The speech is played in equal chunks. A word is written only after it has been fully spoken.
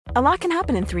A lot can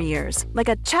happen in 3 years, like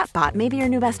a chatbot may be your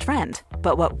new best friend.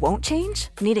 But what won't change?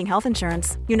 Needing health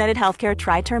insurance. United Healthcare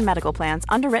Tri-Term Medical Plans,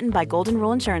 underwritten by Golden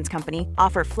Rule Insurance Company,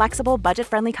 offer flexible,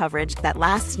 budget-friendly coverage that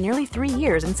lasts nearly 3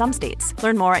 years in some states.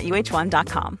 Learn more at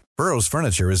uh1.com. Burrow's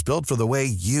furniture is built for the way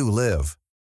you live.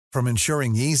 From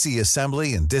ensuring easy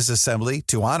assembly and disassembly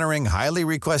to honoring highly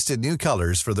requested new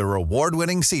colors for their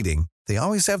award-winning seating, they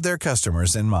always have their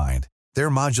customers in mind. Their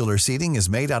modular seating is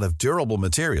made out of durable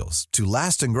materials to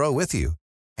last and grow with you.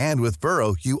 And with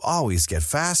Burrow, you always get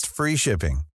fast, free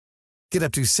shipping. Get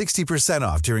up to 60%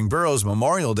 off during Burrow's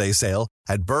Memorial Day sale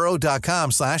at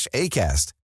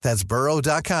burrow.com/ACAST. That's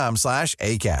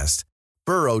burrow.com/ACAST.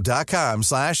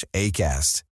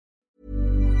 burrow.com/ACAST.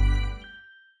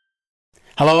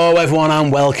 Hello everyone and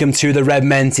welcome to the Red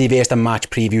Men TV. The match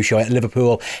preview show at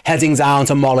Liverpool, heading down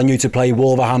to Molineux to play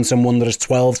Wolverhampton Wanderers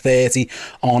 12:30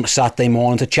 on Saturday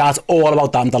morning. To chat all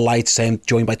about that, I'm delighted to say I'm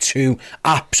joined by two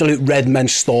absolute Red Men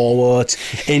stalwarts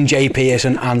in Jay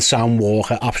Pearson and Sam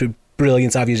Walker. Absolute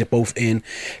brilliant to have you both in.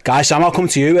 Guys, Sam, I'll come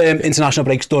to you. International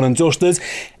break's done and dusted.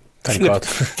 Thank God.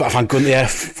 Thank goodness, yeah.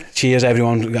 Cheers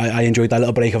everyone. I enjoyed that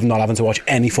little break of not having to watch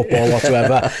any football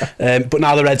whatsoever. But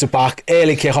now the Reds are back.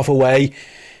 Early kick-off away.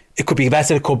 It could be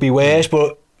better, it could be worse,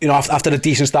 but you know, after a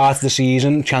decent start to the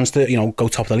season, chance to, you know, go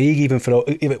top of the league even for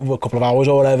a couple of hours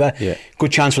or whatever. Yeah.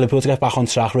 Good chance for Liverpool to get back on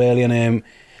track really, and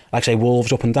like I say,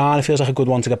 Wolves up and down. It feels like a good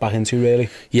one to get back into, really.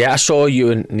 Yeah, I saw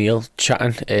you and Neil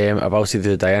chatting about it the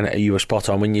other day, and you were spot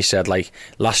on when you said, like,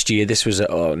 last year this was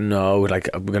oh no, like,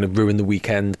 we're going to ruin the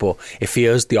weekend, but it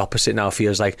feels the opposite now. It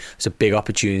feels like it's a big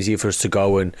opportunity for us to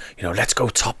go and, you know, let's go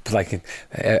top, like,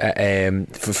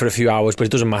 for a few hours, but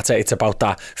it doesn't matter. It's about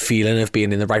that feeling of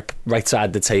being in the right side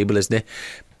of the table, isn't it?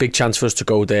 Big chance for us to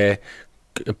go there,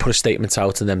 put a statement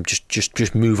out, and then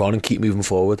just move on and keep moving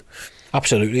forward.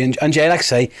 Absolutely, and Jay, like I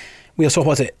say, we'll talk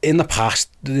about it in the past.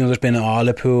 You know, there's been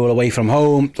Liverpool away from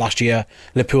home last year.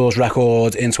 Liverpool's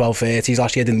record in 12:30s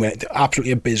last year didn't win,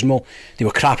 absolutely abysmal. They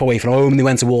were crap away from home. They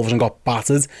went to Wolves and got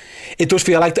battered. It does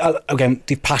feel like, again,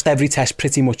 they've passed every test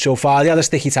pretty much so far. They had a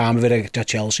sticky time of it at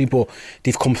Chelsea, but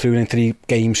they've come through in 3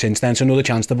 games since then. So another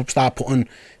chance to start putting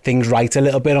things right a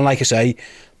little bit. And like I say,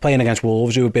 playing against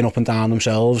Wolves, who have been up and down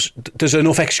themselves, there's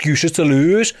enough excuses to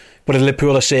lose, but if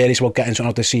Liverpool are serious about getting something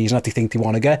out this season that they think they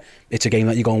want to get, it's a game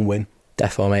that you go and win.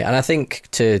 Definitely, mate. And I think,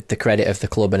 to the credit of the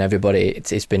club and everybody,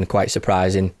 it's been quite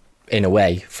surprising in a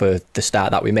way for the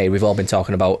start that we made. We've all been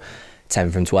talking about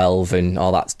 10 from 12 and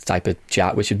all that type of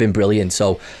chat, which has been brilliant.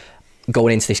 So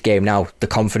going into this game now, the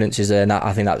confidence is there, and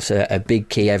I think that's a big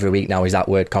key every week now, is that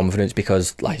word confidence,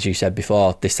 because like you said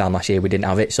before, this time last year we didn't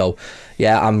have it. So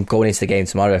yeah, I'm going into the game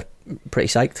tomorrow pretty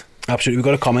psyched. Absolutely. We've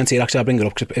got a comment here, actually I'll bring it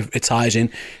up because it ties in.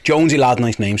 Jonesy lad,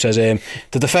 nice name, says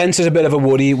the defence is a bit of a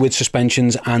worry with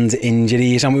suspensions and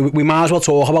injuries, and we might as well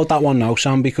talk about that one now,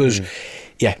 Sam, because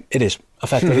yeah, it is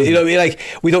effectively. You know, like,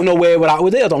 we don't know where we're at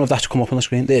with it. I don't know if that's come up on the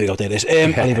screen. There we go, there it is.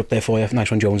 I'll leave it up there for you. Nice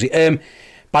one, Jonesy.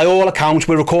 By all accounts,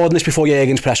 we're recording this before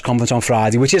Jurgen's press conference on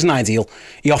Friday, which isn't ideal.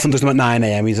 He often does them at 9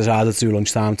 a.m. He decided to do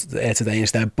lunchtime today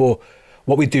instead. But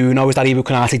what we do know is that Ibu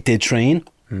Konate did train.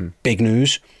 Big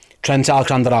news. Trent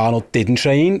Alexander-Arnold didn't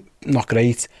train. Not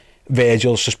great.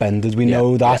 Virgil's suspended. We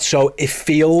know that. Yeah. So it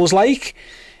feels like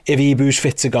if Ibu's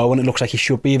fit to go, and it looks like he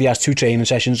should be if he has 2 training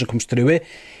sessions and comes through it,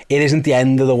 it isn't the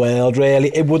end of the world,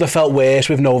 really. It would have felt worse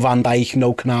with no Van Dijk,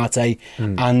 no Konate,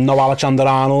 and no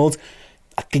Alexander-Arnold.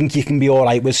 I think you can be all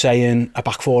right with saying a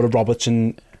back four of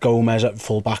Robertson, Gomez at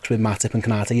full backs with Matip and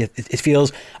Konate. It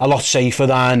feels a lot safer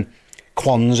than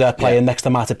Kwanzaa playing next to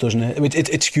Matip, doesn't it?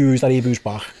 It's huge that Ibu's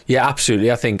back. Yeah, absolutely.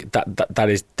 I think that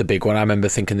is the big one. I remember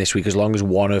thinking this week, as long as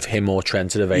one of him or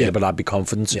Trent are available, I'd be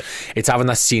confident. It's having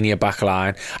that senior back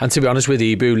line. And to be honest with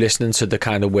Ibu, listening to the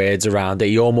kind of words around it,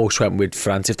 he almost went with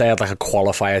France. If they had like a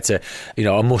qualifier to, you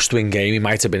know, a must-win game, he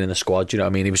might have been in the squad. You know what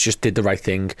I mean? He just did the right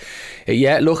thing.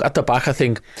 Yeah, look, at the back, I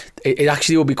think it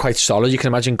actually will be quite solid. You can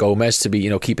imagine Gomez to be, you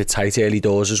know, keep it tight early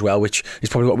doors as well, which is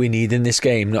probably what we need in this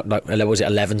game. Not was it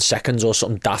 11 seconds or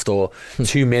something daft, or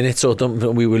 2 minutes or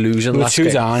something we were losing last game.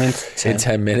 2 down in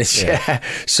 10 minutes. Yeah.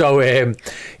 So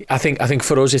I think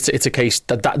for us it's a case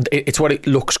that it's what it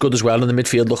looks good as well in the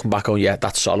midfield, looking back on, yeah,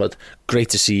 that's solid. Great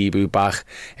to see Ibu back,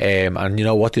 and you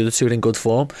know what, the other two are in good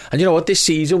form. And you know what, this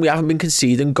season we haven't been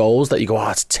conceding goals that you go,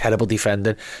 it's terrible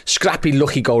defending. Scrappy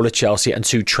lucky goal at Chelsea and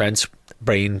 2 Trent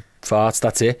brain farts,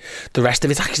 that's it. The rest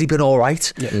of it's actually been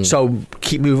alright. So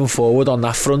keep moving forward on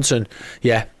that front, and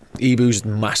yeah, Ibu's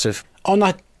massive. On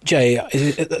that, Jay,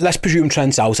 let's presume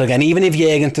Trent's out again. Even if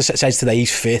Jurgen says today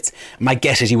he's fit, my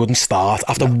guess is he wouldn't start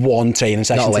after one training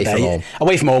session today.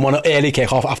 Away from home on an early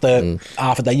kick-off after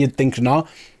half a day, you'd think, no.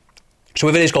 So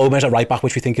if it is Gomez at right back,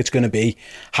 which we think it's going to be,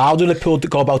 how do Liverpool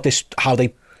go about this? How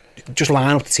they just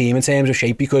line up the team in terms of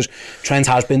shape? Because Trent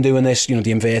has been doing this, you know,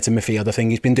 the inverted midfielder thing.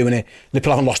 He's been doing it.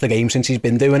 Liverpool haven't lost a game since he's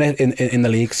been doing it in the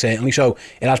league, certainly. So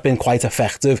it has been quite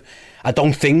effective. I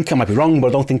don't think, I might be wrong, but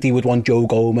I don't think they would want Joe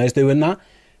Gomez doing that.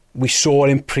 We saw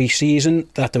in pre-season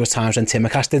that there was times when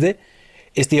Timmercast did it.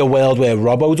 Is there a world where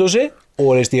Robbo does it?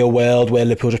 Or is there a world where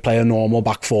Liverpool just play a normal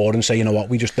back four and say, you know what,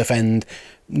 we just defend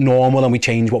normal and we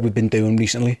change what we've been doing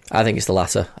recently? I think it's the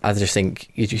latter. I just think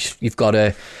you've got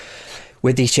to,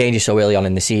 with these changes so early on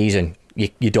in the season,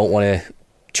 you don't want to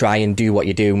try and do what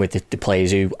you're doing with the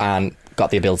players who aren't got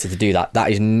the ability to do that.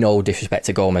 That is no disrespect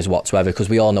to Gomez whatsoever, because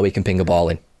we all know he can ping a ball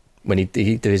in. When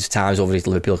there's times over his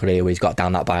Liverpool career where he's got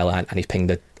down that byline and he's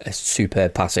pinged a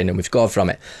superb pass in and we've scored from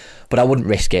it. But I wouldn't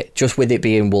risk it, just with it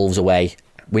being Wolves away.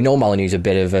 We know Molineu's a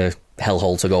bit of a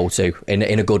hellhole to go to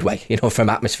in a good way, you know, from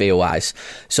atmosphere wise.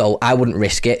 So I wouldn't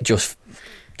risk it. Just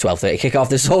 12:30 kickoff.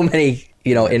 There's so many,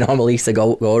 you know, anomalies to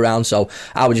go around. So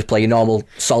I would just play a normal,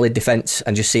 solid defence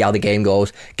and just see how the game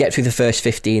goes. Get through the first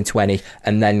 15, 20,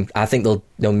 and then I think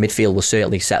midfield will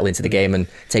certainly settle into the game and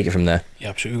take it from there. Yeah,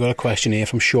 absolutely. We've got a question here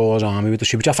from Shaw's Army with the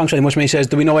super chat. Thanks very much, mate. He says,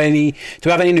 do we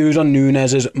have any news on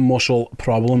Nunez's muscle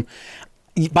problem?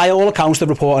 By all accounts, the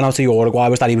reporting out to Uruguay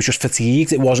was that he was just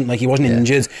fatigued. It wasn't like he wasn't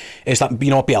injured. It's that, you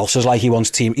know, Bielsa's like, he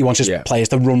wants his players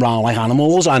to run around like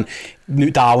animals, and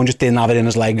Darwin just didn't have it in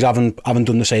his legs. Haven't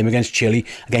done the same against Chile.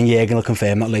 Again, Jürgen will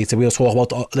confirm that later. We'll talk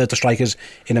about the strikers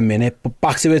in a minute. But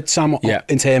back to it, Sam,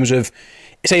 in terms of,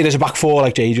 say there's a back four,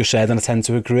 like Jay just said, and I tend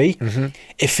to agree.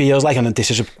 It feels like, and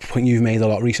this is a point you've made a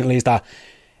lot recently, is that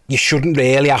you shouldn't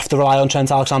really have to rely on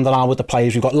Trent Alexander-Arnold with the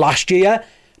players we've got. Last year,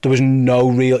 there was no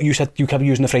real, you kept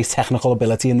using the phrase technical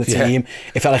ability in the team.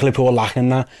 It felt like Liverpool were lacking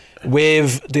that.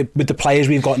 With the players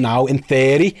we've got now, in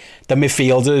theory, the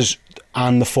midfielders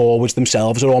and the forwards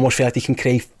themselves almost feel like they can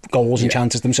create goals and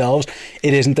chances themselves.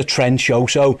 It isn't the Trent show.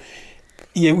 So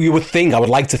you would think, I would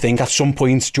like to think, at some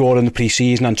point during the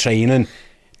pre-season and training,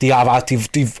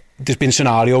 there's been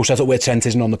scenarios set up where Trent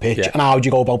isn't on the pitch, and how do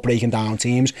you go about breaking down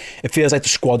teams? It feels like the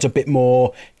squad's a bit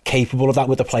more capable of that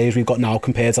with the players we've got now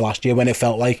compared to last year, when it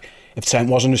felt like if Trent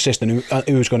wasn't assistant,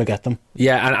 who was going to get them?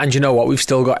 Yeah, and you know what? We've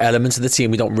still got elements of the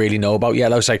team we don't really know about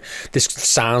yet. I was like, this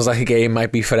sounds like a game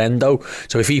might be for Endo.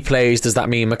 So if he plays, does that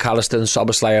mean McAllister and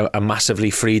Szoboszlai are massively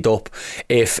freed up?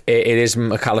 If it is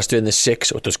McAllister in the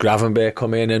six, or does Gravenberch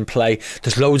come in and play?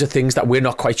 There's loads of things that we're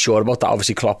not quite sure about, that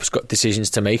obviously Klopp's got decisions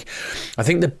to make. I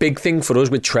think the big thing for us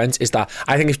with Trent is that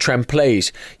I think if Trent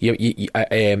plays,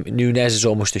 Nunez is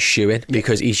almost a shoo-in,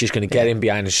 because he's just going to get in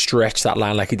behind and stretch that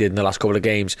line like he did in the last couple of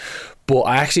games. But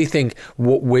I actually think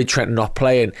what with Trent not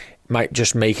playing might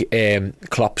just make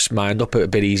Klopp's mind up a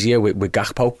bit easier with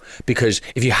Gakpo, because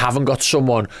if you haven't got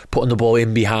someone putting the ball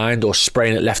in behind or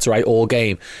spraying it left to right all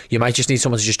game, you might just need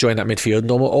someone to just join that midfield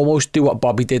and almost do what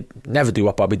Bobby did. Never do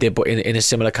what Bobby did, but in a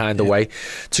similar kind of way,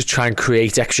 to try and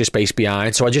create extra space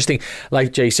behind. So I just think,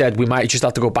 like Jay said, we might just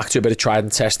have to go back to a bit of tried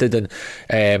and tested,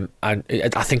 and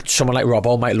I think someone like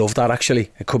Robbo might love that. Actually,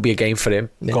 it could be a game for him.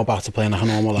 Go back to playing like a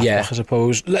normal left back, I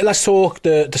suppose. Let's talk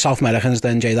the South Americans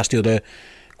then, Jay. That's the other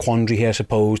quandary here, I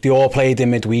suppose. They all played in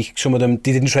midweek. Some of them,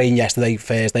 they didn't train yesterday,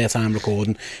 Thursday at time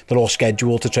recording. They're all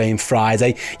scheduled to train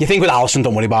Friday. You think with Alisson,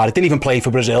 don't worry about it. Didn't even play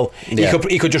for Brazil.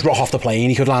 He could just rock off the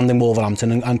plane. He could land in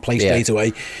Wolverhampton and play straight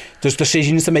away. There's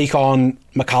decisions to make on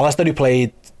McAllister, who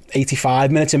played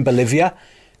 85 minutes in Bolivia.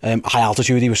 High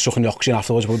altitude, he was sucking the oxygen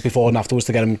afterwards, before and afterwards,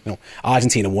 to get him. You know,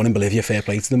 Argentina won in Bolivia, fair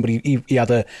play to them, but he had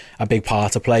a big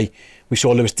part to play. We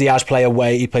saw Luis Diaz play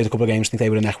away. He played a couple of games. I think they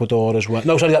were in Ecuador as well.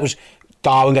 No, sorry, that was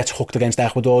Darwin gets hooked against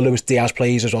Ecuador. Luis Diaz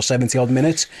plays as well, 70 odd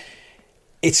minutes.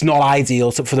 It's not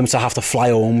ideal for them to have to fly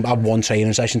home, have one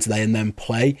training session today and then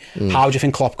play. How do you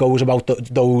think Klopp goes about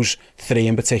those three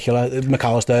in particular,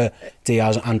 McAllister,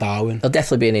 Diaz and Darwin? They'll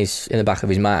definitely be in the back of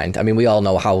his mind. I mean, we all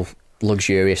know how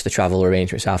luxurious the travel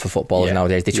arrangements are for footballers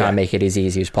nowadays. They try and make it as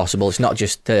easy as possible. It's not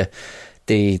just the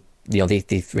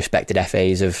respected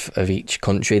FAs of each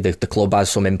country. The club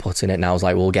has some input in it now. It's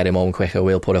like, we'll get him home quicker,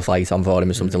 we'll put a flight on for him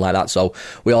or something like that. So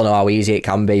we all know how easy it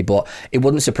can be, but it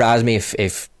wouldn't surprise me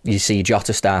if you see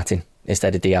Jota starting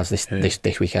instead of Diaz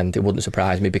this weekend. It wouldn't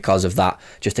surprise me because of that,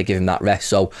 just to give him that rest.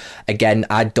 So again,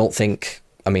 I don't think,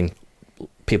 I mean,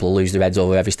 people lose their heads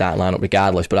over every starting lineup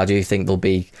regardless, but I do think there'll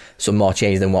be some more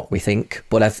change than what we think.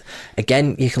 But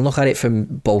again, you can look at it from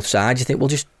both sides. You think, well,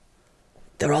 just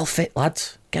they're all fit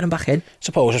lads. Get them back in.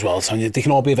 Suppose as well, Sonia, they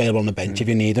can all be available on the bench if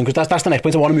you need them, because that's the next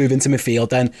point. I want to move into midfield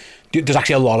then. There's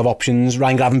actually a lot of options.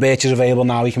 Ryan Gravenberch is available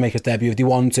now, he can make his debut if they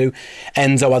want to.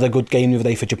 Enzo had a good game the other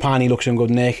day for Japan, he looks in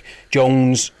good nick.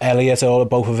 Jones, Elliott are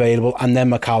both available, and then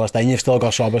McAllister. Then you've still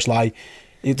got Soboslai.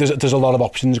 There's a lot of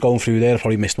options going through there. I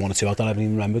probably missed one or two out that I haven't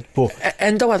even remembered. But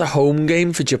Endo had a home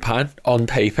game for Japan on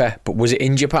paper, but was it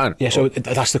in Japan? Yeah, so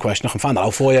that's the question. I can find that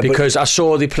out for you. Because I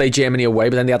saw they played Germany away,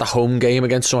 but then they had a home game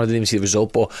against someone. I didn't even see the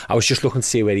result, but I was just looking to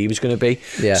see where he was going to be.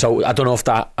 Yeah. So I don't know if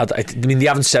that... I mean, they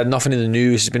haven't said nothing in the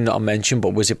news. It's been not mentioned,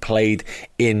 but was it played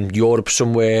in Europe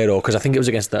somewhere? Or because I think it was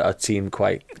against a team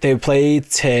quite... They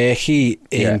played Turkey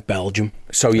in Belgium.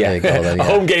 So yeah, then, a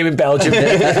home game in Belgium.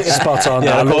 Spot on.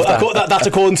 Yeah, that's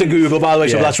according to Google, by the way,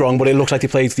 so that's wrong, but it looks like they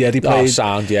played... Yeah, they played... Oh,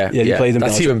 sound, yeah. They played in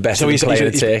That's Belgium. even better than playing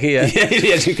in Turkey, yeah.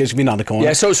 Yeah, because we've been on the corner.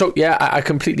 Yeah, so yeah, I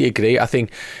completely agree. I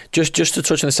think just to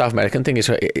touch on the South American thing, is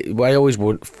what I always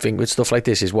would think with stuff like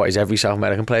this is, what is every South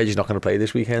American player just not going to play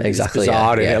this weekend? Exactly. It's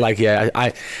bizarre, yeah. Like,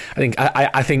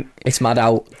 I think it's mad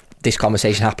how this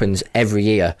conversation happens every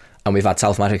year. And we've had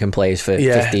South American players for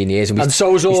 15 years, and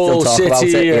so's all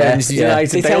City and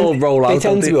United. They all roll out. They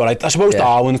tend to be alright. I suppose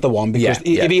Darwin's the one, because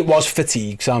if he was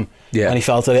fatigued, Sam, and he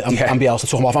felt it, and Bielsa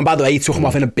took him off. And by the way, he took him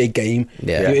off in a big game.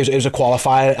 Yeah. It was a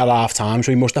qualifier at half time,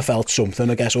 so he must have felt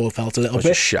something, I guess, or felt a little bit.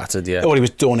 Just shattered, Or he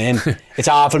was done in. It's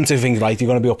hard for him to think, right, you're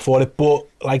going to be up for it. But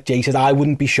like Jay said, I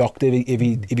wouldn't be shocked if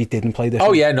he didn't play this.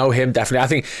 Oh, yeah, no, him definitely. I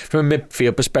think from a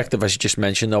midfield perspective, as you just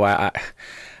mentioned, though,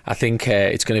 I think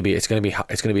it's going to be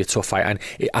a tough fight, and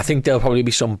I think there'll probably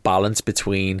be some balance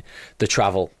between the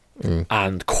travel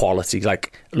and quality.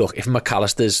 Like, look, if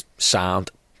McAllister's sound,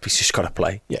 he's just got to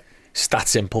play. Yeah, it's that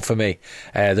simple for me.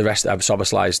 The rest of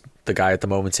Soboslai's the guy at the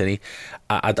moment, and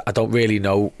I don't really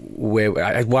know where.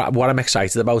 What I'm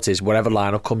excited about is whatever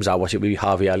lineup comes out. Watch it be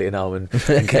Harvey Elliott and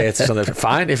Curtis on the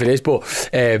fine if it is, but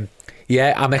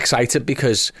yeah, I'm excited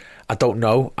because I don't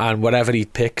know, and whatever he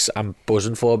picks, I'm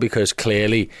buzzing for, because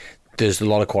clearly there's a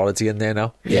lot of quality in there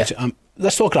now. Yeah.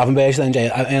 Let's talk Gravenberch then, Jay.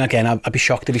 And again, I'd be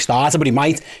shocked if he started, but he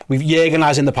might. Jürgen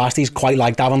has in the past, he's quite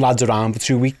liked having lads around for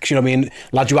 2 weeks. You know what I mean?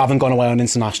 Lads who haven't gone away on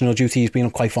international duty, he's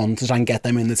been quite fond to try and get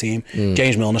them in the team.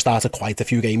 James Milner started quite a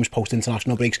few games post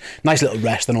international breaks. Nice little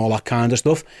rest and all that kind of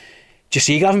stuff. Do you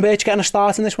see Gravenberch getting a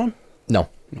start in this one? No.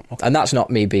 Okay. And that's not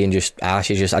me being just harsh.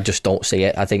 I just don't see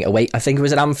it. I think if it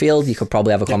was at Anfield, you could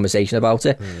probably have a conversation about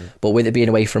it. But with it being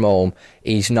away from home,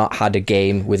 he's not had a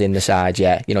game within the side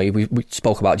yet. You know, we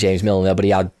spoke about James Milner, but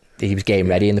he was game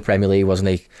ready in the Premier League, wasn't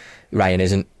he? Ryan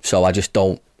isn't. So I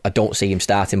don't see him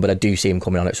starting, but I do see him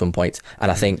coming on at some point.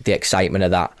 And I think the excitement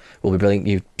of that will be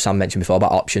brilliant. Sam mentioned before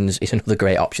about options. It's another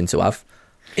great option to have.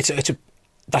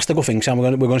 That's the good thing, Sam.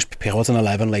 We're going to pick out an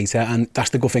 11 later, and that's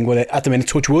the good thing with it. At the minute,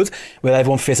 touch wood, with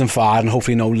everyone fit and fired, and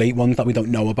hopefully no late ones that we don't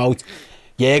know about.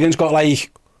 Jürgen's got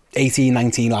like 18,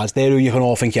 19 lads there who you can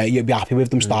all think, yeah, you'd be happy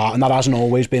with them start, and that hasn't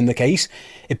always been the case.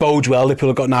 It bodes well that people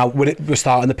have got now, we're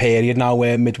starting the period now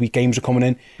where midweek games are coming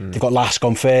in. They've got Lask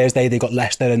on Thursday, they've got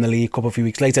Leicester in the league a few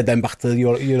weeks later, then back to the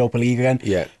Europa League again.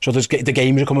 Yeah. So the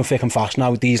games are coming thick and fast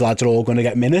now. These lads are all going to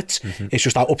get minutes. It's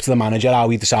just up to the manager how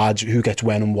he decides who gets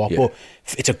when and what, but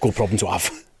it's a good problem to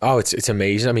have. Oh, it's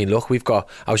amazing. I mean, look, I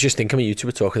was just thinking when you two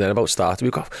were talking then about starting,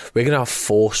 we're going to have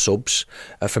 4 subs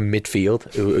from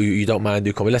midfield who you don't mind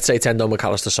who come in. Let's say it's Endo,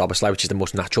 McAllister, Soboslai, which is the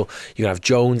most natural. You're going to have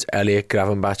Jones, Elliott,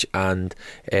 Gravenberch and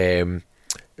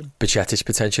Bajcetic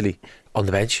potentially on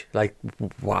the bench. Like,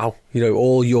 wow,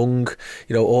 all young,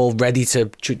 all ready to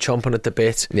chomping at the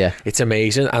bit. Yeah, it's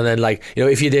amazing. And then, like,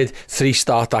 if you did 3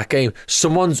 start that game,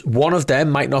 one of them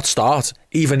might not start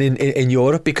even in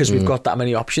Europe, because we've got that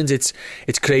many options. It's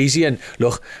crazy. And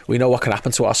look, we know what can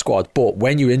happen to our squad, but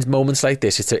when you're in moments like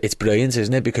this, it's brilliant,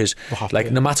 isn't it? Because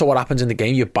no matter what happens in the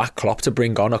game, you back Klopp to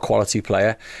bring on a quality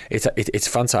player. It's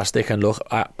fantastic. And look,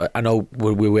 I know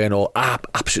we weren't all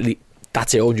absolutely,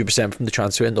 that's it 100% from the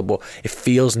transfer window, but it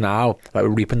feels now like we're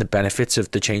reaping the benefits of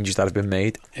the changes that have been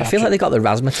made. I feel like they got the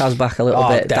Razzmatazz back a little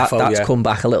bit. That's come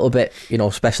back a little bit,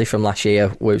 especially from last year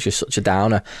where it was just such a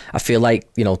downer. I feel like,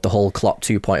 the whole Klopp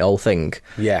 2.0 thing,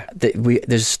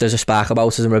 there's a spark about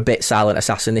us, and we're a bit silent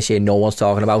assassin this year. No one's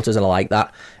talking about us, and I like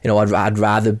that. I'd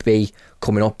rather be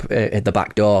coming up at the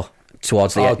back door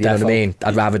towards the end, you know what I mean?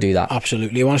 I'd rather do that.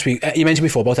 Absolutely. I want to speak, you mentioned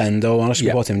before about Endo. I want to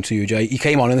speak about him to you, Jay. He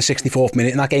came on in the 64th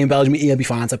minute in that game in Belgium. He'll be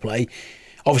fine to play.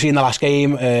 Obviously, in the last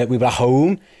game, we were at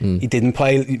home. He didn't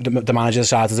play. The manager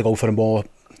decided to go for a more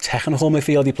technical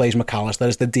midfield. He plays McAllister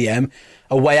as the DM.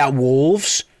 Away at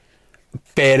Wolves,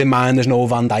 bear in mind there's no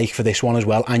Van Dijk for this one as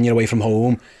well, and you're away from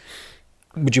home.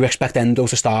 Would you expect Endo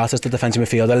to start as the defensive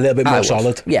midfielder, a little bit more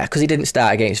solid? Yeah, because he didn't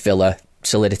start against Villa.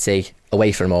 solidity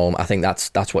away from home. I think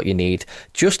that's what you need,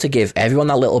 just to give everyone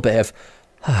that little bit of,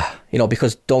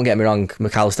 because don't get me wrong,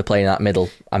 McAllister playing that middle,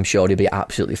 I'm sure he'll be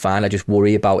absolutely fine. I just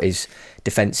worry about his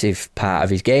defensive part of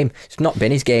his game. It's not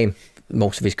been his game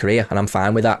most of his career, and I'm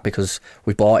fine with that because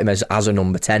we bought him as a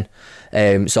number 10.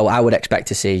 So I would expect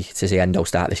to see Endo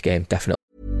start this game, definitely.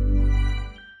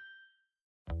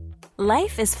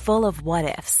 Life is full of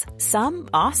what-ifs. Some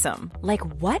awesome, like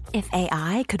what if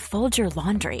AI could fold your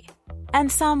laundry?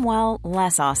 And some, well,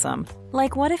 less awesome,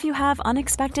 like what if you have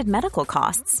unexpected medical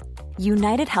costs?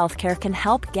 United Healthcare can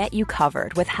help get you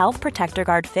covered with Health Protector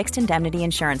Guard fixed indemnity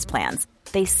insurance plans.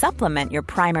 They supplement your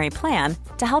primary plan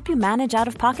to help you manage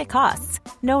out-of-pocket costs.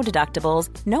 No deductibles,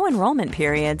 no enrollment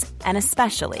periods, and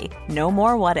especially no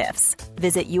more what-ifs.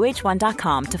 Visit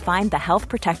uh1.com to find the Health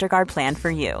Protector Guard plan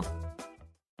for you.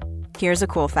 Here's a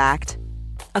cool fact.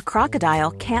 A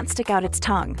crocodile can't stick out its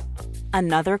tongue.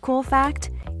 Another cool fact,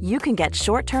 you can get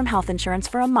short-term health insurance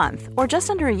for a month or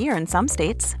just under a year in some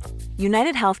states.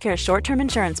 United Healthcare short-term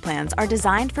insurance plans are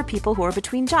designed for people who are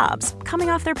between jobs,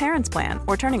 coming off their parents' plan,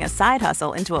 or turning a side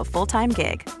hustle into a full-time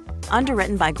gig.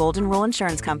 Underwritten by Golden Rule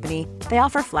Insurance Company, they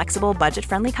offer flexible,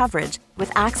 budget-friendly coverage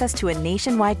with access to a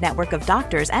nationwide network of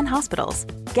doctors and hospitals.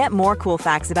 Get more cool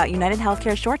facts about United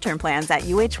Healthcare short-term plans at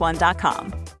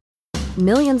uh1.com.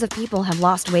 Millions of people have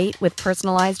lost weight with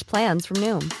personalized plans from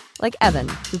Noom. Like Evan,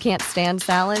 who can't stand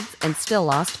salads and still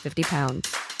lost 50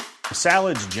 pounds.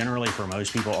 Salads generally for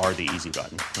most people are the easy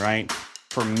button, right?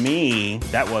 For me,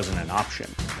 that wasn't an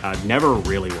option. I never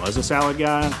really was a salad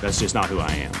guy. That's just not who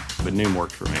I am. But Noom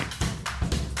worked for me.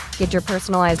 Get your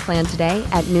personalized plan today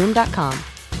at Noom.com.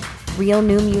 Real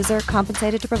Noom user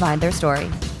compensated to provide their story.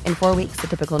 In 4 weeks, the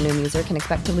typical Noom user can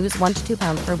expect to lose 1 to 2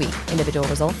 pounds per week. Individual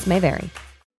results may vary.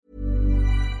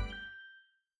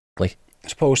 I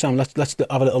suppose, Sam, let's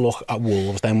have a little look at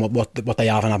Wolves then, what they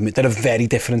have and haven't. They're a very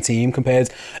different team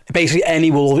compared basically any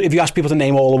Wolves. If you ask people to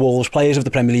name all the Wolves players of the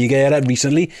Premier League era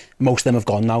recently, most of them have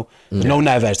gone now. There's no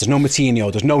Neves, there's no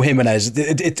Moutinho, there's no Jimenez.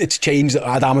 It's changed.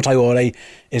 Adama Traore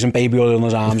isn't baby oil in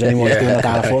his arms anymore. He's doing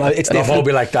that it's different. It'll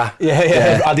be like that.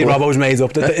 Yeah. Andy Robbo's made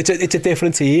up. It's a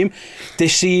different team.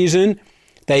 This season,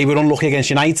 they were unlucky against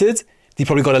United. They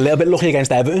probably got a little bit lucky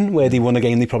against Everton, where they won a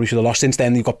game they probably should have lost. Since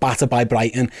then, they got battered by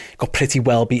Brighton, got pretty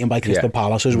well beaten by Crystal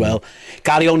Palace as well.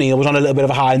 Gary O'Neill was on a little bit of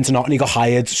a high into Nottingham. He got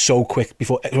hired so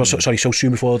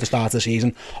soon before the start of the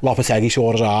season. Lopetegui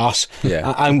saw his arse,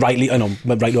 and rightly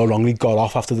or wrongly, got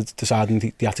off after deciding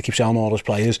they had to keep selling all his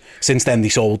players. Since then, they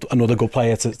sold another good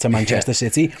player to Manchester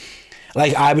City.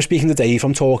 Like, I was speaking to Dave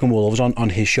from Talking Wolves on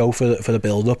his show for the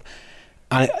build-up,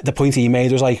 and the point he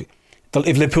made was like,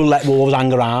 if Liverpool let Wolves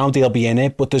hang around, they'll be in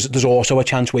it, but there's also a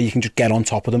chance where you can just get on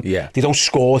top of them. They don't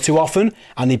score too often,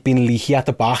 and they've been leaky at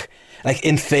the back. Like,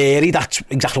 in theory, that's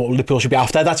exactly what Liverpool should be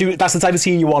after. That's the type of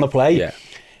team you want to play.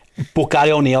 But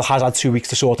Gary O'Neill has had 2 weeks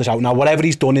to sort this out. Now, whatever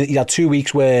he's done, he's had 2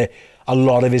 weeks where a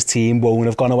lot of his team won't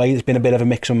have gone away. It's been a bit of a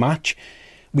mix and match.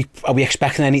 Are we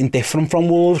expecting anything different from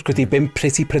Wolves? Because they've been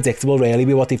pretty predictable, really,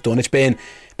 with what they've done. It's been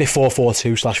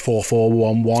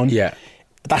 4-4-2/4-4-1-1.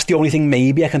 That's the only thing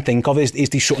maybe I can think of is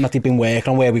there something that they've been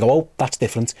working on where we go, oh, that's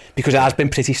different, because it has been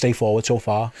pretty straightforward so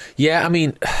far. Yeah, I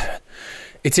mean,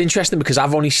 it's interesting because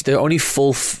the only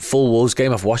full Wolves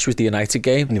game I've watched was the United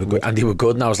game, and they were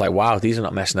good, and I was like, wow, these are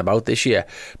not messing about this year.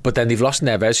 But then they've lost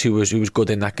Neves, who was good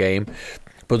in that game.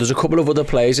 But there's a couple of other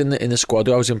players in the squad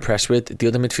who I was impressed with. The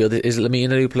other midfielder is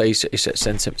Lamina, who plays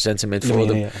centre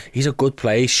midfield. He's a good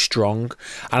player, he's strong.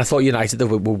 And I thought United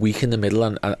were weak in the middle,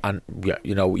 and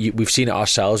you know, we've seen it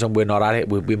ourselves, and we're not at it.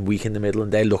 We've been weak in the middle,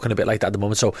 and they're looking a bit like that at the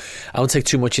moment. So I won't take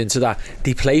too much into that.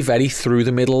 They play very through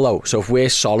the middle, though. So if we're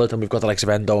solid and we've got the likes of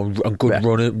Endo and good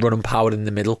running power in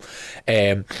the middle,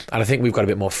 and I think we've got a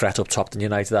bit more threat up top than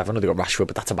United have. I know they've got Rashford,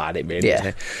 but that's about it, really, isn't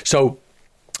it? So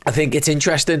I think it's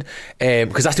interesting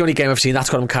because that's the only game I've seen.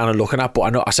 That's what I'm kind of looking at. But I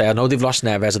know they've lost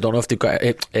Neves. I don't know if they've got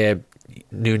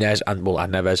Nunez and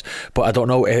Neves, but I don't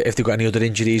know if they've got any other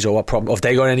injuries or what problem. If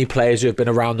they got any players who have been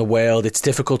around the world, it's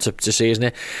difficult to see, isn't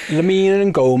it? Lamina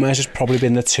and Gomez has probably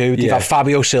been the two. They've had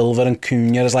Fabio Silva and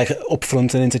Cunha as like up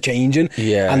front and interchanging.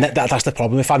 And that's the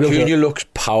problem. Cunha looks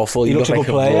powerful. He looks like a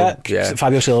good player.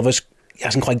 Fabio Silva's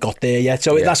hasn't quite got there yet,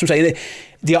 so that's what I'm saying.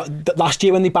 The last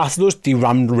year when they battered us, they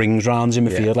rammed rings round in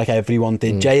midfield like everyone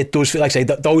did. Jay, it does feel like, say,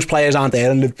 those players aren't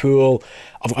there, and Liverpool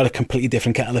have got a completely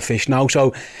different kettle of fish now.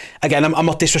 So again, I'm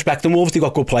not disrespecting Wolves. They've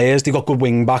got good players, they've got good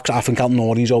wing backs. I think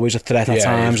Alnori's always a threat at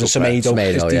times, and Semedo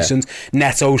is decent.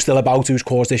 Neto's still about, who's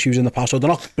caused issues in the past, so they're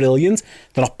not brilliant,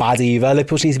 they're not bad either.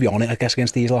 Liverpool seems to be on it, I guess,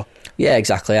 against these lot. Yeah,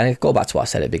 exactly. And I go back to what I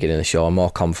said at the beginning of the show, I'm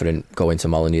more confident going to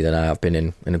Molineux than I have been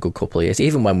in a good couple of years.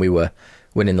 Even when we were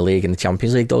winning the league and the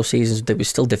Champions League those seasons. It was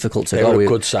still difficult to They go. were a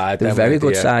good side. They were a very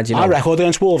good side. You know? Our record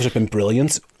against Wolves has been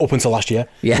brilliant up until last year.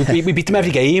 Yeah. We beat them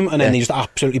every game, and then they just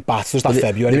absolutely battered us that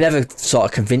February. They were never sort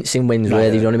of convincing wins, were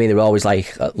they? You know what I mean? They were always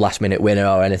like a last minute winner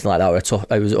or anything like that.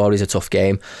 It was always a tough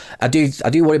game. I do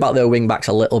worry about their wing backs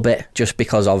a little bit, just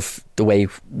because of the way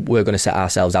we're going to set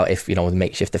ourselves out, if, you know, with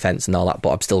makeshift defence and all that.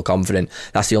 But I'm still confident.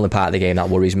 That's the only part of the game that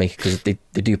worries me, because they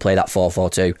do play that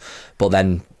 4-4-2, but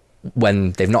then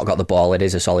when they've not got the ball, it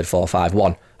is a solid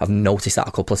 4-5-1. I've noticed that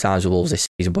a couple of times with Wolves this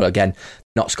season, but again,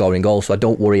 not scoring goals, so I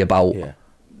don't worry about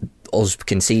us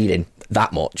conceding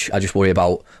that much. I just worry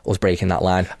about us breaking that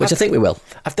line, which I think we will.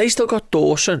 Have they still got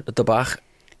Dawson at the back?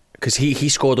 Because he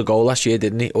scored a goal last year,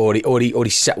 didn't he? Or he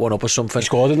set one up or something. He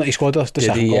scored the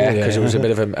second goal. Yeah, because it was a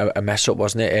bit of a mess up,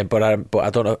 wasn't it? But I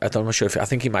don't know. I'm not sure if I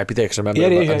think he might be there, because I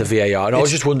remember at the VAR. And I was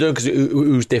just wondering because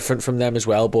who's different from them as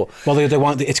well. But they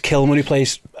want, it's Kilman who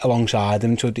plays alongside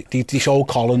him. So they sold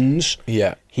Collins.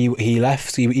 Yeah, he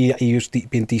left. He was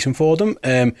been decent for them.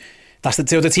 That's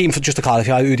the team, for just to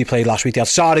clarify who they played last week. They had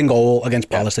Sarr in goal against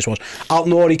Palace. This was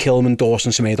Altnori, Kilman,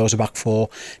 Dawson, Semedo as a back four,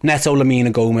 Neto, Lamina,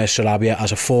 Gomez, Sarabia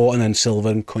as a four, and then Silva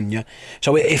and Cunha.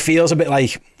 So it feels a bit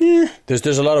like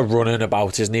there's a lot of running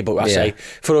about, isn't he? But I say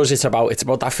for us, it's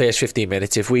about that first 15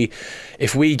 minutes. If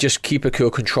we just keep a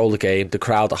cool control of the game, the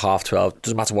crowd at 12:30,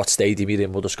 doesn't matter what stadium you're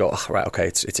in, we'll just go, right, okay,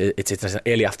 it's an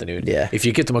early afternoon. Yeah. If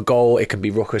you give them a goal, it can be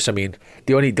ruckus. I mean,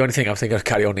 the only thing I'm thinking of,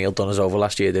 Gary O'Neill done us over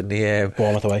last year, didn't he?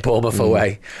 Bournemouth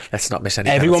away. Let's not miss any.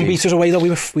 Everyone beat us away though. We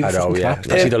were I know,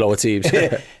 especially the lower teams.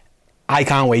 I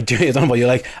can't wait. I don't know about you.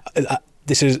 Like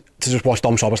this is to just watch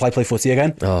Dom Szoboszlai play footy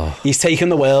again. He's taken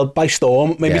the world by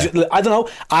storm. Maybe I don't know.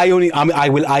 I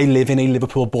live in a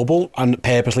Liverpool bubble, and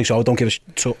purposely so. I don't give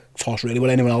a toss really what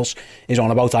anyone else is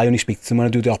on about. I only speak to them when I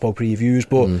do the Oppo previews,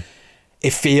 but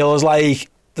it feels like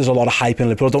there's a lot of hype in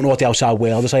Liverpool. I don't know what the outside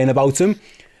world is saying about him,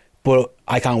 but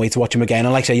I can't wait to watch him again.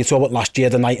 And like I say, you saw about last year,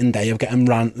 the night and day of getting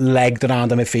legged around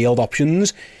the midfield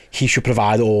options. He should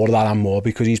provide all of that and more,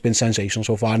 because he's been sensational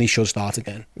so far, and he should start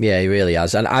again. Yeah, he really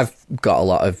has. And I've got a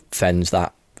lot of friends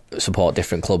that support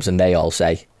different clubs, and they all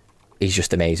say he's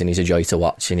just amazing. He's a joy to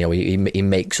watch. And, you know, he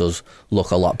makes us look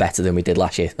a lot better than we did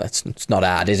last year. It's not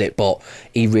hard, is it? But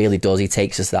he really does. He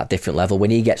takes us to that different level.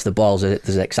 When he gets the balls,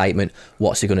 there's excitement.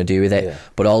 What's he going to do with it? Yeah.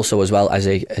 But also, as well, as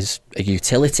a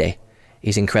utility,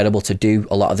 he's incredible to do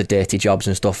a lot of the dirty jobs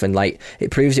and stuff, and like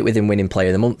it proves it with him winning Player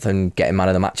of the Month and getting Man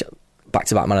of the Match,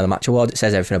 back-to-back Man of the Match award. It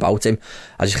says everything about him.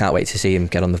 I just can't wait to see him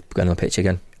get on the pitch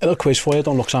again. A little quiz for you.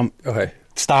 Don't look, Sam. Okay.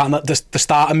 The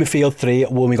starting midfield three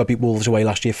when we got beat Wolves away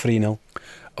last year 3-0.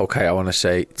 Okay, I want to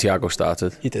say Thiago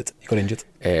started. He did. He got injured.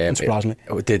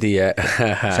 Unsurprisingly. Did he?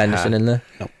 Henderson in there?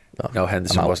 No,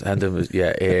 Henderson wasn't. Henderson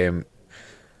was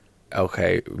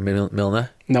okay,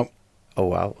 Milner. No. Oh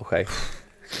wow. Okay.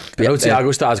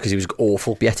 Thiago started because he was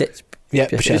awful. Bietic. Yeah,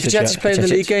 did Jets play in the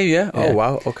league game? Yeah. Oh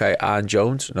wow. Okay. And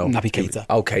Jones? No. Naby Keita.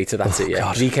 Oh, Keita. That's it.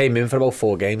 Yeah. He came in for about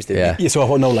 4 games, didn't he? You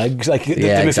saw no legs. Like the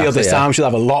midfield this time should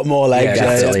have a lot more legs.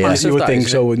 You would think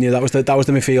so, wouldn't you? That was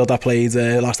the midfield that played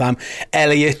last time.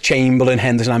 Elliott, Chamberlain,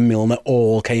 Henderson, and Milner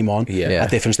all came on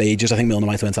at different stages. I think Milner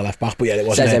might have went to left back, but it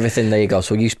wasn't. Says everything. There you go.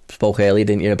 So you spoke earlier,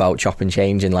 didn't you, about chop and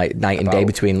change and like night and day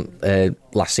between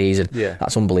last season? Yeah,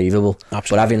 that's unbelievable.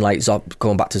 Absolutely. But having like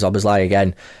going back to Szoboszlai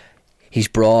again, he's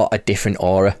brought a different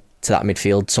aura to that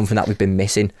midfield, something that we've been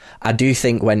missing. I do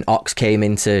think when Ox came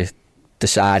into the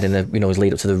side and his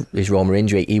lead up to his Roma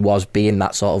injury, he was being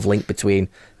that sort of link between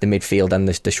the midfield and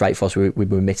the strike force we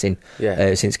were missing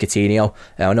since Coutinho.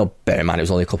 I know, bear in mind it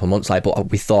was only a couple of months, but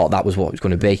we thought that was what it was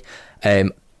going to be.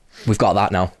 We've got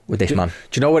that now with this man.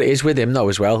 Do you know what it is with him though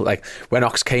as well? Like when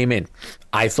Ox came in,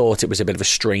 I thought it was a bit of a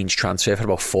strange transfer for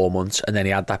about 4 months, and then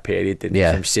he had that period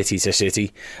from City to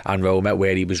City and Roma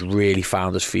where he was really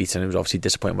found his feet, and it was obviously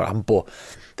disappointing what happened. But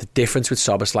the difference with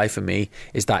Szoboszlai for me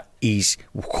is that he's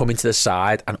coming to the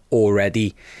side and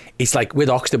already, it's like with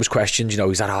Ox there was questions,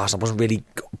 he's at Arsenal, wasn't really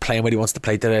playing where he wants to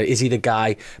play. Is he the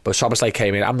guy? But Szoboszlai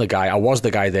came in, I'm the guy, I was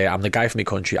the guy there, I'm the guy for my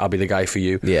country, I'll be the guy for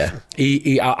you. Yeah.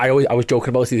 I was joking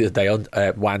about it the other day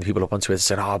on winding people up on Twitter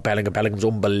saying, Bellingham's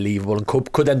unbelievable and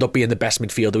could end up being the best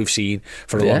midfielder we've seen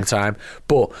for a long time.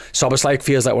 But Szoboszlai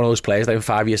feels like one of those players that in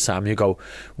 5 years time you go,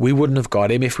 we wouldn't have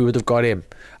got him if we would have got him.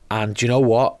 And do you know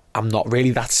what? I'm not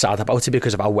really that sad about it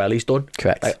because of how well he's done.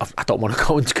 Correct. I don't want to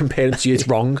go and compare him to you, it's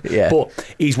wrong.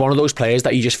 But he's one of those players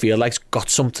that you just feel like's got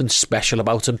something special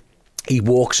about him. He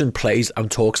walks and plays and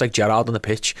talks like Gerrard on the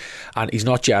pitch, and he's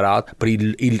not Gerrard, but he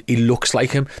looks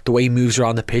like him. The way he moves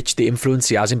around the pitch, the influence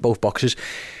he has in both boxes.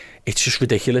 It's just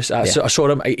ridiculous. I saw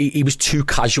him. He was too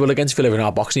casual against Villa in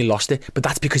our box and he lost it. But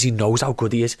that's because he knows how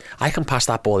good he is. I can pass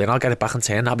that ball in. I'll get it back and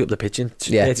turn. I'll be up the pitch in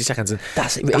 30 seconds. And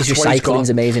his recycling's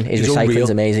amazing. His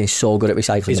recycling's amazing. He's so good at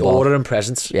recycling. His the ball. order and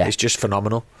presence is just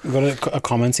phenomenal. We've got a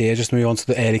comment here. Just move on to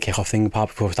the early kick-off thing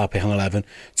before we start picking 11.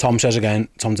 Tom says again,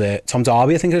 Tom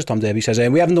Darby, I think it is Tom Derby, says,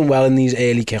 we haven't done well in these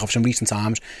early kick-offs in recent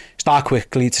times. Start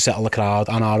quickly to settle the crowd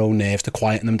and our own nerves to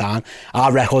quieten them down.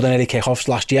 Our record in early kick-offs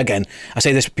last year, again, I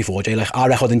say this before, Jay, like our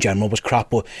record in general was crap,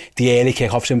 but the early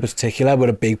kick-offs in particular were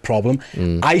a big problem.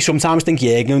 I sometimes think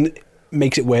Jürgen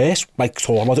makes it worse, like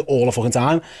talking about it all the fucking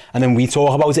time, and then we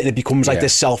talk about it and it becomes like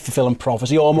this self-fulfilling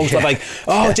prophecy almost of like,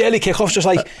 the early kick-offs, just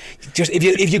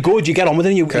if you're good, you get on with it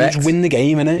and you just win the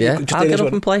game, innit? I'll get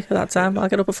up and play at that time. I'll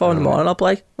get up at 4 in the morning, I'll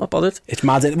play, not bothered. It's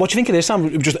mad. What do you think it is,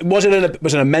 Sam? Was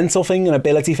it a mental thing, an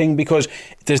ability thing? Because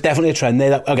there's definitely a trend there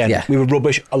that, again, we were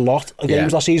rubbish a lot of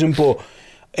games last season, but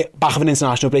back of an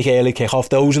international break, early kick-off,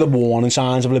 those are the warning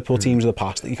signs of Liverpool teams of the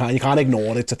past. You can't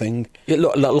ignore it, it's a thing.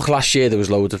 Look, last year there was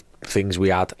loads of things we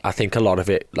had. I think a lot of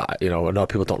it, like, a lot of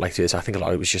people don't like to do this, I think a lot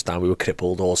of it was just down, we were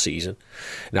crippled all season.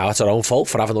 Now it's our own fault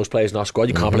for having those players in our squad,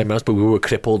 you can't blame us, but we were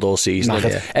crippled all season.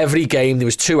 Every game there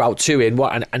was 2 out, 2 in,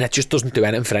 and it just doesn't do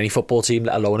anything for any football team,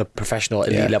 let alone a professional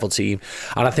elite level team.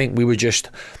 And I think we were just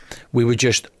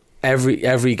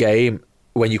every game,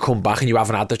 when you come back and you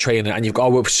haven't had the training and you've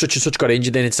got, we're such and such got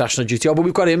injured in international duty, but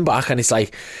we've got him back, and it's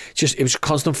like, it was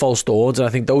constant false starts. And I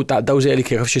think those early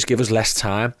kickoffs just give us less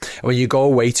time. And when you go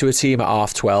away to a team at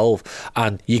 12:30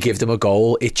 and you give them a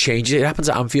goal, it changes. It happens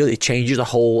at Anfield, it changes the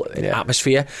whole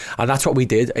atmosphere, and that's what we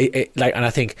did. And I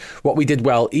think what we did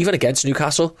well, even against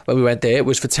Newcastle when we went there, it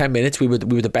was for 10 minutes we were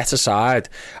the better side,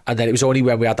 and then it was only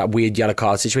when we had that weird yellow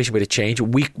card situation where it changed.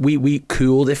 We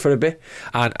cooled it for a bit,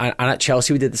 and at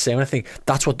Chelsea we did the same. And I think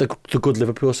that's what the good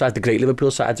Liverpool side, the great Liverpool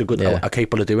sides are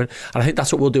capable of doing. And I think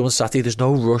that's what we'll do on Saturday. There's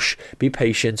no rush, be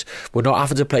patient. We're not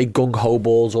having to play gung-ho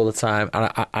balls all the time.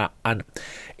 And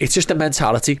it's just a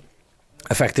mentality,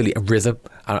 effectively a rhythm.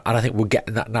 And I think we're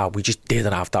getting that now. We just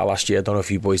didn't have that last year. I don't know if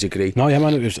you boys agree. No, yeah,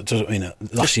 man, it was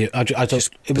last year.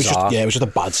 It was just a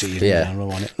bad season. Yeah. In general,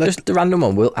 wasn't it? Just the random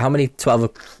one. How many 12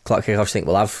 o'clock kickoffs do you think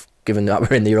we'll have? Given that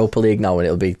we're in the Europa League now and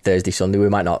it'll be Thursday, Sunday, we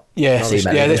might not see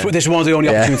many. This is one of the only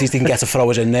opportunities they can get to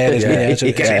throw us in there, isn't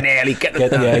it? Get in early,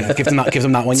 give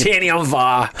them that one. Tierney on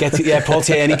VAR. Paul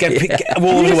Tierney, get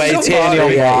Wolves away, Tierney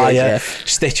on VAR,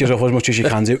 stitch us up as much as you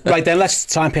can do. Right then, let's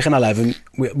try and pick an 11.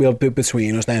 We'll be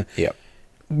between us then. Yeah.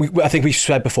 I think we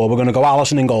said before, we're going to go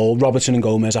Alisson in goal, Robertson and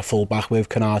Gomez at full back with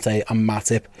Konate and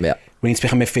Matip. Yeah. We need to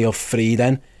pick a midfield 3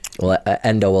 then. Well,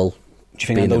 Endo will. Do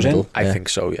you think Endo's in? I think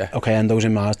so, yeah. Okay, Endo's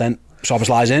in Mars then.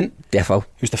 Szoboszlai's in. Defo.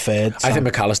 Who's the third? I think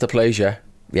McAllister plays, yeah.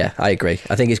 Yeah, I agree.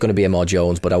 I think it's going to be a more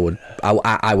Jones, but I would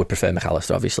prefer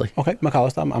McAllister, obviously. Okay,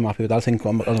 McAllister, I'm happy with that. I think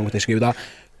I don't disagree with that.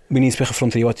 We need to pick a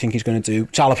front 3. What I think he's going to do.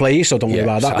 Salah plays, so don't worry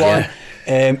about that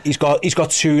one. He's got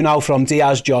 2 now from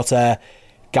Diaz, Jota,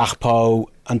 Gakpo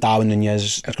and Darwin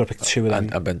Nunez. He's got to pick 2 of them.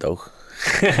 And Bendo.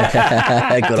 Good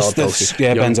old Doki.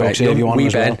 Yeah, Bendo, if you want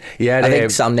as well. Yeah, I think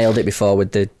Sam nailed it before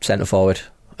with the centre forward.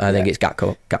 I think it's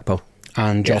Gakpo.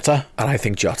 And Jota. And I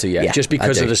think Jota, just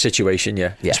because of the situation,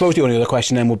 I suppose the only other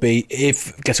question then would be, if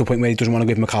it gets to a point where he doesn't want to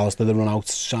give McAllister the run out,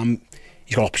 Sam,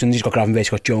 he's got options, he's got Gravenberch, he's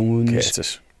got Jones.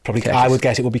 Curtis. Probably, I would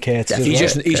guess it would be Curtis. He's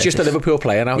just a Liverpool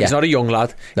player now. He's not a young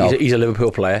lad. No. He's a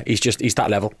Liverpool player. He's that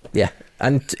level. Yeah,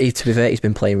 and to be fair, he's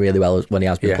been playing really well when he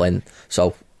has been playing.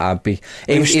 So I'd be.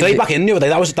 He was straight back in the other day.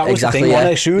 That was exactly, the thing. Yeah.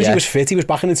 As soon as he was fit, he was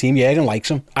back in the team. Jürgen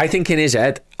likes him. I think in his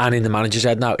head and in the manager's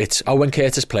head now, it's when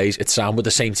Curtis plays, it's Sam with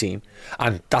the same team,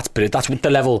 and that's brilliant. That's what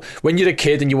the level. When you're a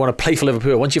kid and you want to play for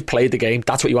Liverpool, once you've played the game,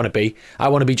 that's what you want to be. I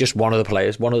want to be just one of the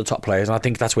players, one of the top players, and I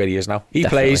think that's where he is now. He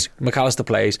plays. McAllister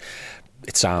plays.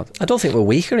 It's sound. I don't think we're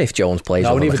weaker if Jones plays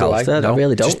over McAllister. I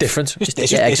really don't. Just different.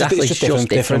 Exactly. It's just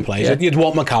different players. Yeah. You'd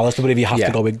want McAllister, but if you have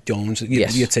to go with Jones,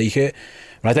 you take it.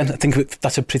 Right then, I think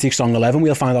that's a pretty strong 11.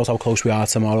 We'll find out how close we are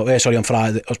tomorrow. On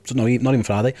Friday. No, not even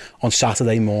Friday. On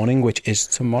Saturday morning, which is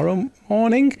tomorrow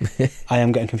morning. I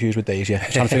am getting confused with days. Yeah,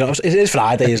 I'm trying to figure out. It is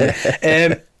Friday, isn't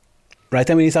it? Right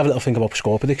then, we need to have a little think about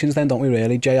score predictions. Then, don't we?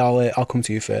 Really, Jay, I'll come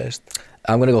to you first.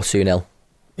 I'm going to go 2-0.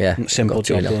 Yeah, simple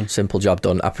job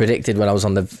done. I predicted when I was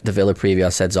on the Villa preview, I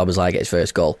said Szoboszlai gets his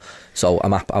first goal, so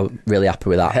I'm really happy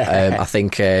with that.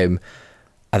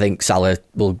 I think Salah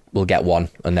will get one,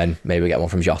 and then maybe get one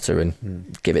from Jota and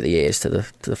give it the ears to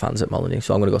the fans at Molineux.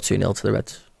 So I'm going to go 2-0 to the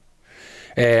Reds.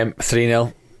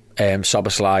 3-0.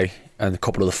 Szoboszlai and a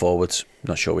couple of the forwards.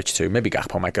 Not sure which two. Maybe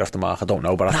Gakpo might get off the mark. I don't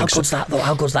know, but I How think good's that though?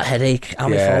 How good's that headache? How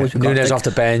many forwards we've got? Nunes off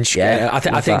the bench. Yeah,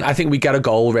 I think we get a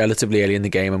goal relatively early in the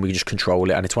game and we just control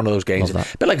it. And it's one of those games, a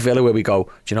bit like Villa, where we go,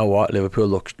 do you know what? Liverpool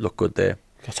look good there.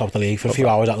 Got top of the league for a few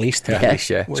hours at least. Yeah, at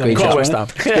least, yeah. Screenshot. West Ham.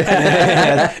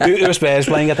 Who were Spurs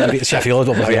playing at them? Sheffield.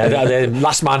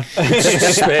 Last man.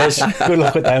 Spurs. Good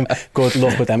luck with them. Good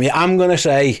luck with them. Yeah, I'm going to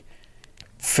say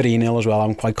 3-0 as well.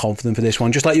 I'm quite confident for this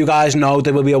one. Just let you guys know,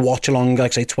 there will be a watch along,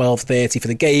 like say 12:30 for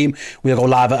the game. We'll go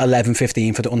live at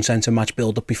 11:15 for the Uncensored match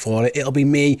build up before it. It'll be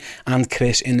me and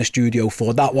Chris in the studio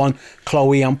for that one.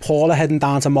 Chloe and Paul are heading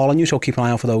down to Molyneux, so keep an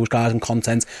eye out for those guys and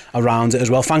content around it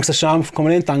as well. Thanks to Sam for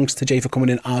coming in. Thanks to Jay for coming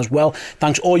in as well.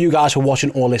 Thanks all you guys for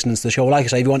watching or listening to the show. Like I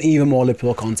say, if you want even more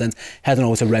Liverpool content, head on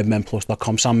over to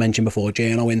redmenplus.com. Sam mentioned before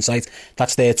JNO Insight.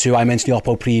 That's there too. I mentioned the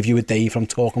Oppo preview with Dave from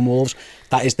Talking Wolves.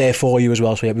 That is there for you as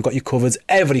well. So yeah, we've got you covered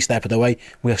every step of the way.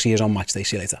 We'll see you on match day.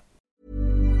 See you later.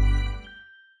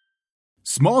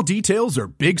 Small details are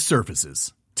big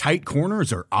surfaces. Tight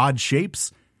corners are odd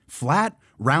shapes. Flat,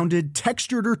 rounded,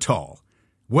 textured, or tall.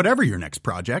 Whatever your next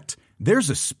project, there's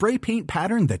a spray paint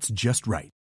pattern that's just right.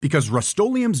 Because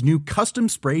Rust-Oleum's new Custom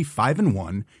Spray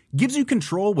 5-in-1 gives you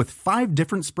control with 5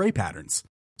 different spray patterns.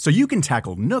 So you can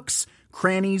tackle nooks,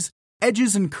 crannies,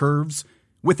 edges, and curves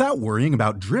without worrying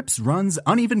about drips, runs,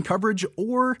 uneven coverage,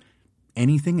 or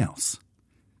anything else.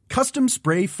 Custom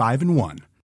Spray 5-in-1.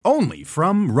 Only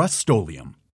from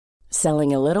Rust-Oleum.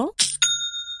 Selling a little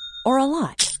or a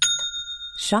lot?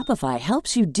 Shopify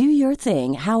helps you do your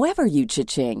thing however you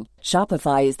cha-ching.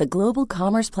 Shopify is the global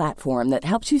commerce platform that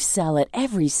helps you sell at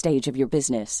every stage of your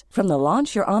business. From the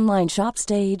launch your online shop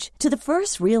stage to the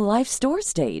first real-life store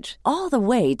stage, all the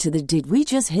way to the did we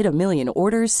just hit a million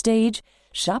orders stage.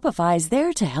 Shopify is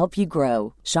there to help you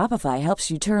grow. Shopify helps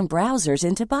you turn browsers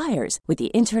into buyers with the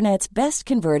internet's best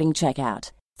converting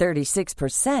checkout.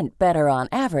 36% better on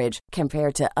average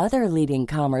compared to other leading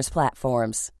commerce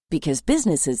platforms. Because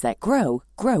businesses that grow,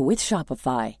 grow with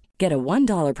Shopify. Get a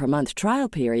 $1 per month trial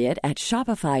period at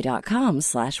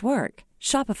shopify.com/work.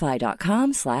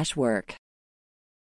 Shopify.com/work.